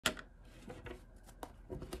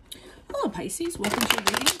Hello Pisces, welcome to your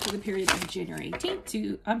reading for the period of January 18th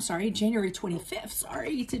to, January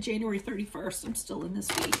 25th, to January 31st. I'm still in this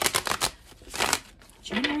week.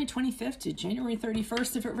 January 25th to January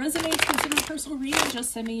 31st. If it resonates, consider a personal reading.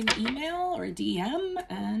 Just send me an email or a DM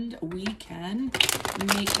and we can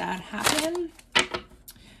make that happen.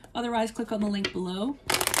 Otherwise, click on the link below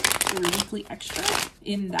for a weekly extra.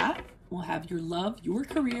 In that, we'll have your love, your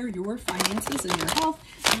career, your finances, and your health.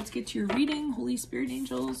 And let's get to your reading. Holy Spirit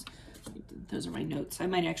Angels. Those are my notes. I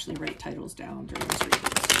might actually write titles down during this reading.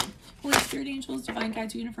 So, Holy Spirit Angels, Divine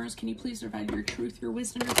Guides, Universe, can you please provide your truth, your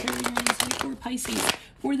wisdom, your clarity, your insight for Pisces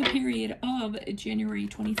for the period of January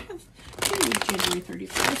 25th to January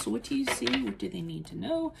 31st? So what do you see? What do they need to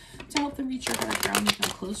know to help them reach your heart ground and come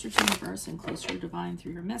closer to Universe and closer to Divine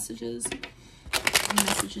through your messages? The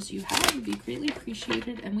messages you have would be greatly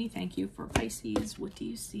appreciated, and we thank you. For Pisces, what do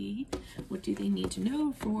you see? What do they need to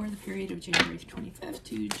know for the period of January 25th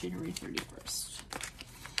to January 31st?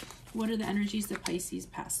 What are the energies that Pisces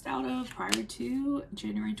passed out of prior to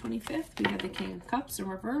January 25th? We have the King of Cups in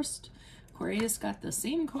reversed. Aquarius got the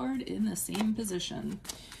same card in the same position.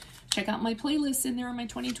 Check out my playlists. In there are my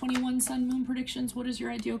 2021 Sun Moon predictions. What is your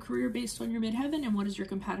ideal career based on your midheaven? And what is your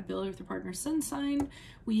compatibility with your partner's sun sign?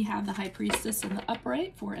 We have the High Priestess and the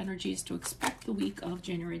Upright for energies to expect the week of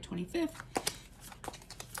January 25th.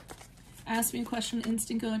 Ask me a question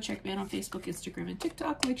instant go. Check me out on Facebook, Instagram, and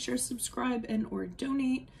TikTok. Like, share, subscribe, and or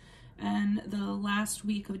donate. And the last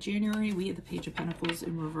week of January, we have the Page of Pentacles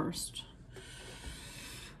in reversed.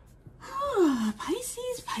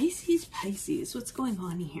 Pisces, Pisces, Pisces. What's going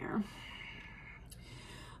on here?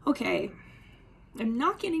 Okay. I'm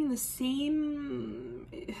not getting the same...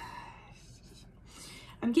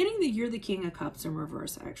 I'm getting that you're the King of Cups in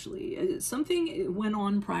reverse, actually. Something went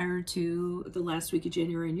on prior to the last week of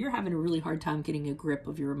January, and you're having a really hard time getting a grip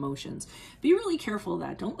of your emotions. Be really careful of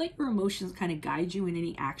that. Don't let your emotions kind of guide you in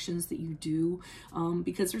any actions that you do,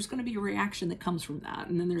 because there's going to be a reaction that comes from that,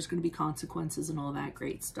 and then there's going to be consequences and all that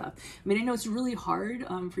great stuff. I mean, I know it's really hard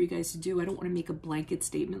for you guys to do. I don't want to make a blanket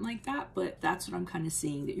statement like that, but that's what I'm kind of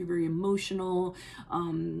seeing, that you're very emotional,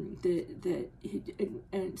 and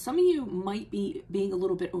some of you might be being a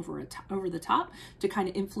little bit over the top to kind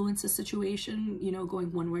of influence a situation, you know,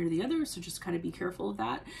 going one way or the other. So just kind of be careful of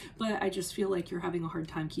that. But I just feel like you're having a hard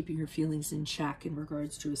time keeping your feelings in check in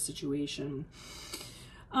regards to a situation.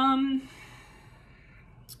 The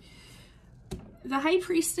High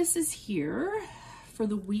Priestess is here for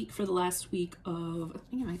the week, for the last week of, I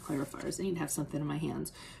think my clarifiers, I need to have something in my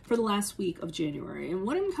hands, for the last week of January. And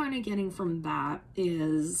what I'm kind of getting from that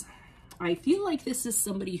is, I feel like this is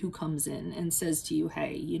somebody who comes in and says to you,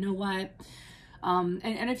 hey, you know what?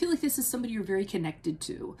 And I feel like this is somebody you're very connected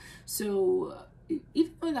to. So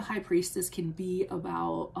even though the High Priestess can be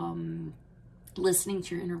about listening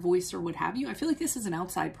to your inner voice or what have you, I feel like this is an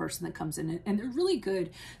outside person that comes in, and they're really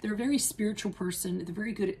good. They're a very spiritual person. They're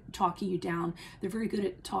very good at talking you down. They're very good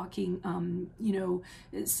at talking, you know,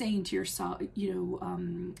 saying to yourself, you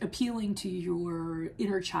know, appealing to your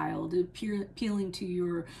inner child, appealing to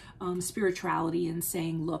your spirituality, and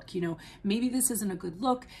saying, look, you know, maybe this isn't a good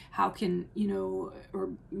look. How can, you know,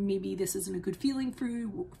 or maybe this isn't a good feeling for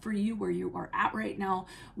you where you are at right now.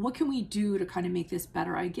 What can we do to kind of make this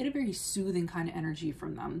better? I get a very soothing kind of energy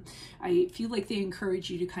from them. I feel like they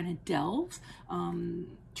encourage you to kind of delve,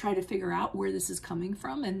 try to figure out where this is coming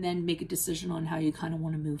from, and then make a decision on how you kind of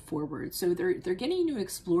want to move forward. So they're getting you to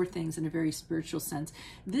explore things in a very spiritual sense.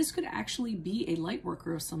 This could actually be a light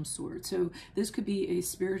worker of some sort. So this could be a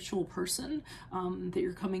spiritual person that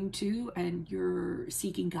you're coming to, and you're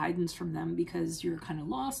seeking guidance from them because you're kind of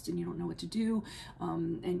lost and you don't know what to do,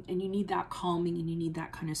 and you need that calming, and you need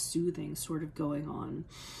that kind of soothing sort of going on.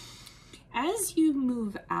 As you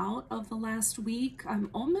move out of the last week, I'm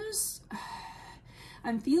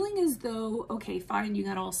feeling as though, okay, fine, you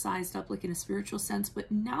got all sized up like in a spiritual sense, but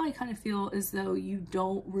now I kind of feel as though you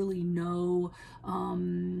don't really know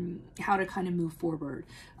how to kind of move forward.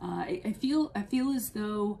 I feel as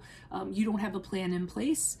though you don't have a plan in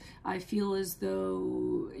place. I feel as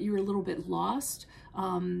though you're a little bit lost.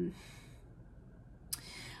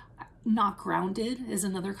 Not grounded is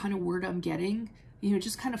another kind of word I'm getting. You know,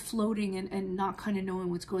 just kind of floating and not kind of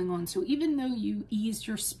knowing what's going on. So even though you eased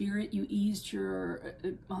your spirit, you eased your,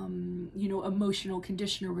 you know, emotional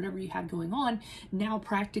condition or whatever you had going on, now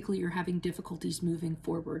practically you're having difficulties moving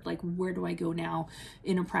forward. Like, where do I go now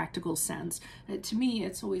in a practical sense? To me,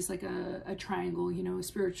 it's always like a triangle, you know,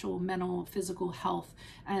 spiritual, mental, physical health.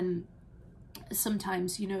 And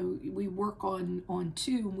sometimes, you know, we work on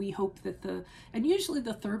two, and we hope that and usually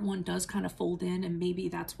the third one does kind of fold in, and maybe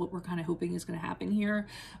that's what we're kind of hoping is going to happen here.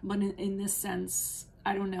 But in this sense,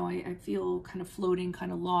 I don't know, I feel kind of floating,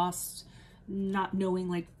 kind of lost, not knowing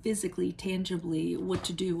like physically, tangibly what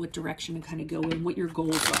to do, what direction to kind of go in, what your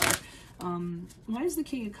goals are. Why is the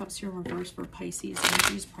King of Cups here in reverse for Pisces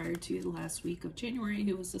energies prior to the last week of January?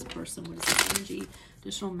 Who is this person? What is this energy?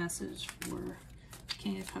 Additional message for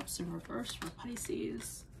King of Cups in reverse for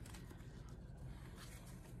Pisces.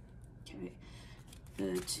 Okay.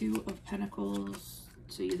 The Two of Pentacles.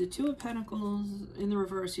 So you're the Two of Pentacles in the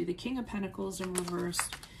reverse. You're the King of Pentacles in reverse.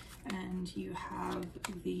 And you have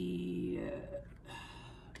the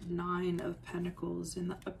Nine of Pentacles in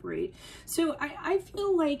the upright. So I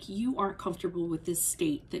feel like you aren't comfortable with this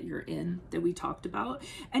state that you're in, that we talked about.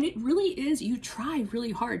 And it really is, you try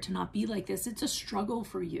really hard to not be like this. It's a struggle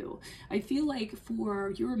for you. I feel like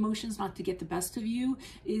for your emotions not to get the best of you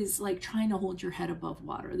is like trying to hold your head above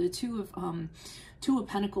water. The Two of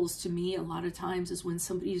Pentacles to me a lot of times is when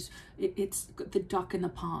somebody's, it's the duck in the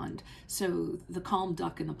pond. So the calm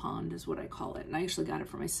duck in the pond is what I call it. And I actually got it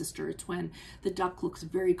from my sister. It's when the duck looks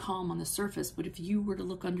very calm on the surface, but if you were to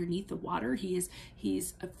look underneath the water, he's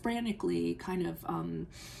frantically kind of,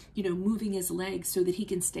 you know, moving his legs so that he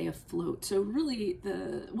can stay afloat. So really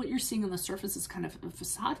what you're seeing on the surface is kind of a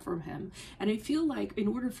facade from him. And I feel like in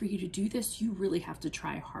order for you to do this, you really have to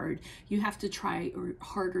try hard. You have to try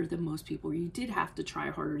harder than most people. You did have to try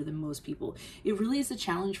harder than most people. It really is a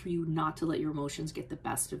challenge for you not to let your emotions get the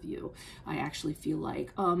best of you. I actually feel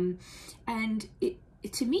like, and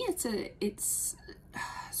to me, it's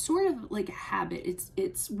sort of like a habit.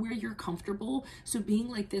 It's where you're comfortable. So being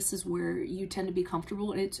like this is where you tend to be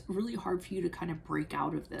comfortable, and it's really hard for you to kind of break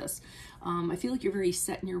out of this. I feel like you're very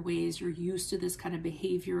set in your ways. You're used to this kind of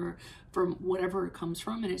behavior from whatever it comes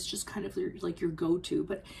from, and it's just kind of like your go-to.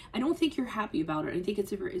 But I don't think you're happy about it. I think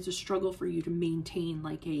it's a struggle for you to maintain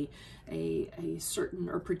like a certain,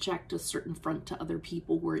 or project a certain front to other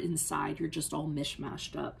people, where inside you're just all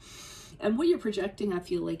mishmashed up. And what you're projecting, I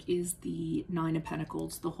feel like, is the Nine of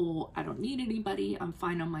Pentacles, the whole, I don't need anybody, I'm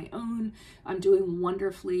fine on my own, I'm doing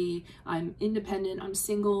wonderfully, I'm independent, I'm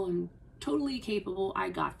single, I'm totally capable, I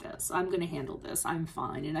got this, I'm going to handle this, I'm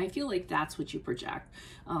fine. And I feel like that's what you project,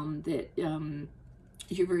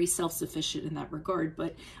 you're very self-sufficient in that regard.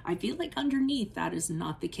 But I feel like underneath that is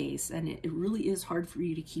not the case, and it really is hard for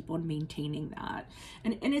you to keep on maintaining that.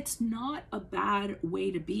 And it's not a bad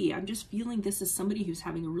way to be. I'm just feeling this is somebody who's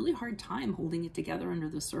having a really hard time holding it together under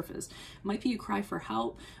the surface. Might be a cry for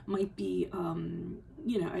help, might be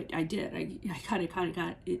you know, I kind of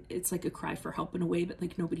got it. It's like a cry for help in a way, but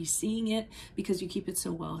like nobody's seeing it because you keep it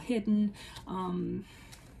so well hidden.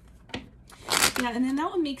 Yeah, and then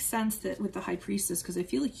that would make sense that with the High Priestess, because I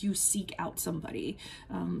feel like you seek out somebody,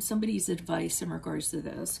 somebody's advice in regards to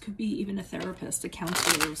this. Could be even a therapist, a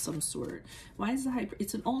counselor of some sort. Why is the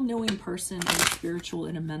it's an all-knowing person in a spiritual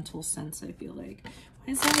and a mental sense, I feel like.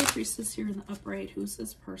 Why is the High Priestess here in the upright? Who's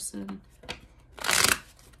this person?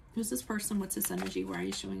 Who's this person? What's this energy? Why are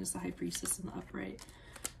you showing us the High Priestess in the upright?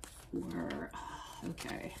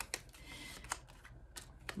 Okay.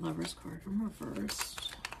 Lover's card in reverse.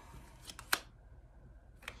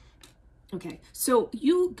 Okay, so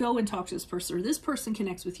you go and talk to this person, or this person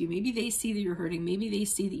connects with you. Maybe they see that you're hurting. Maybe they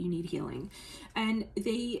see that you need healing. And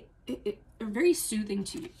they are very soothing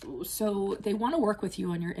to you. So they want to work with you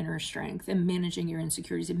on your inner strength and managing your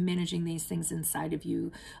insecurities and managing these things inside of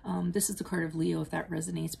you. This is the card of Leo, if that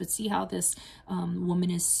resonates. But see how this woman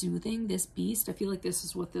is soothing this beast? I feel like this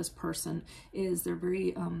is what this person is. They're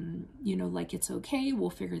very, you know, like, it's okay. We'll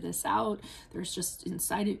figure this out. There's just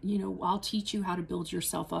inside it, you know, I'll teach you how to build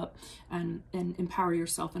yourself up and empower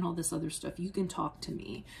yourself and all this other stuff. You can talk to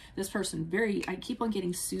me. This person, I keep on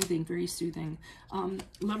getting soothing, very soothing.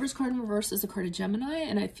 Lover's card in reverse is a card of Gemini,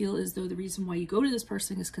 and I feel as though the reason why you go to this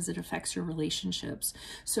person is because it affects your relationships.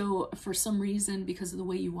 So for some reason, because of the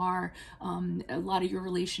way you are, a lot of your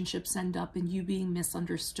relationships end up in you being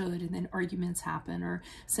misunderstood, and then arguments happen, or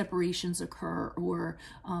separations occur, or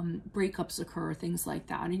breakups occur, things like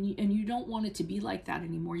that. And you don't want it to be like that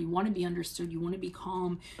anymore. You want to be understood. You want to be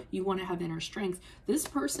calm. You want to have inner strength. This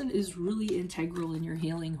person is really integral in your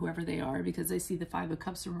healing, whoever they are, because I see the Five of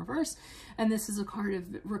Cups in reverse, and this is a card of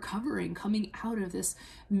recovering, coming out of this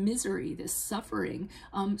misery, this suffering,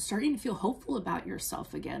 starting to feel hopeful about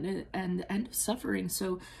yourself again, and end of suffering.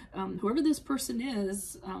 So whoever this person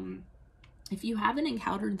is, if you haven't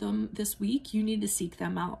encountered them this week, you need to seek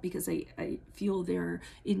them out, because I feel they're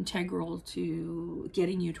integral to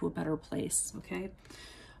getting you to a better place, okay?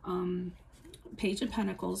 Page of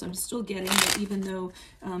Pentacles, I'm still getting that even though,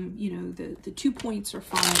 you know, the 2 points are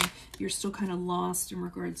fine, you're still kind of lost in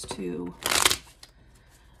regards to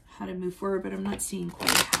how to move forward, but I'm not seeing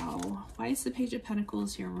quite how. Why is the Page of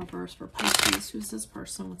Pentacles here in reverse for Pisces? Who's this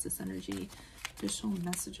person? What's this energy? Additional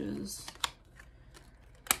messages.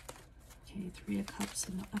 Okay, Three of Cups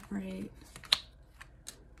in the upright.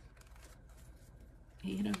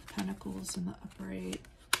 Eight of Pentacles in the upright.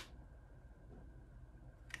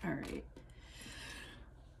 All right.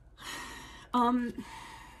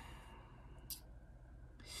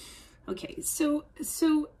 Okay, so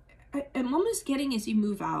I'm almost getting, as you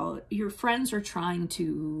move out, your friends are trying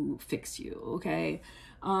to fix you, okay?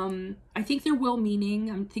 I think they're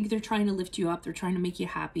well-meaning. I think they're trying to lift you up. They're trying to make you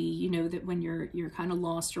happy. You know that when you're kind of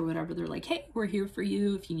lost or whatever, they're like, hey, we're here for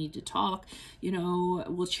you. If you need to talk, you know,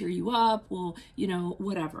 we'll cheer you up. We'll, you know,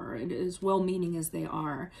 whatever. It is well-meaning as they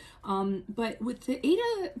are. But with the Eight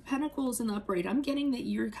of Pentacles in the upright, I'm getting that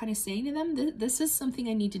you're kind of saying to them, this is something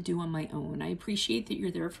I need to do on my own. I appreciate that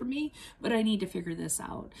you're there for me, but I need to figure this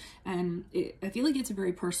out. And I feel like it's a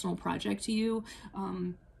very personal project to you.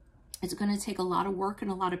 It's going to take a lot of work and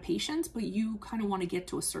a lot of patience, but you kind of want to get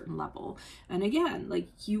to a certain level. And again, like,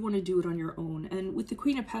 you want to do it on your own. And with the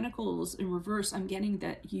Queen of Pentacles in reverse, I'm getting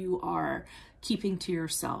that you are keeping to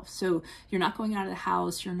yourself. So you're not going out of the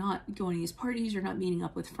house. You're not going to these parties. You're not meeting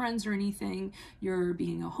up with friends or anything. You're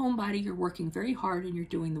being a homebody. You're working very hard and you're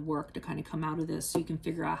doing the work to kind of come out of this so you can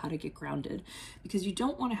figure out how to get grounded, because you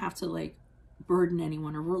don't want to have to like burden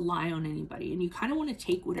anyone or rely on anybody, and you kind of want to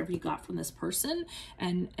take whatever you got from this person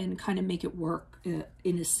and kind of make it work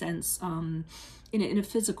in a sense, in a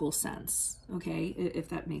physical sense, okay, if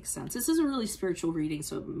that makes sense. This is a really spiritual reading,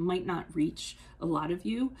 so it might not reach a lot of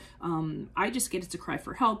you. I just get it to cry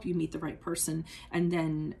for help. You meet the right person, and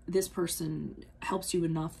then this person helps you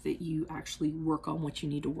enough that you actually work on what you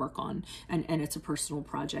need to work on, and it's a personal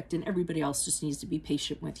project, and everybody else just needs to be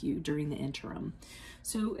patient with you during the interim.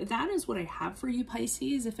 So that is what I have for you,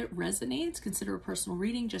 Pisces. If it resonates, consider a personal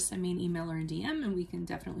reading. Just send me an email or a DM and we can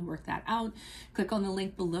definitely work that out. Click on the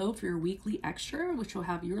link below for your weekly extra, which will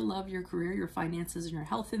have your love, your career, your finances, and your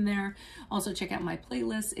health in there. Also check out my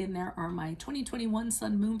playlist. In there are my 2021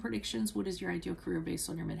 Sun Moon predictions. What is your ideal career based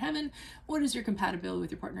on your midheaven? What is your compatibility with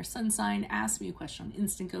your partner's sun sign? Ask me a question on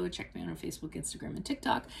Instant Go. Check me out on Facebook, Instagram, and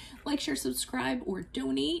TikTok. Like, share, subscribe, or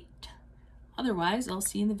donate. Otherwise, I'll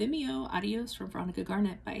see you in the Vimeo. Adios from Veronica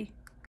Garnett. Bye.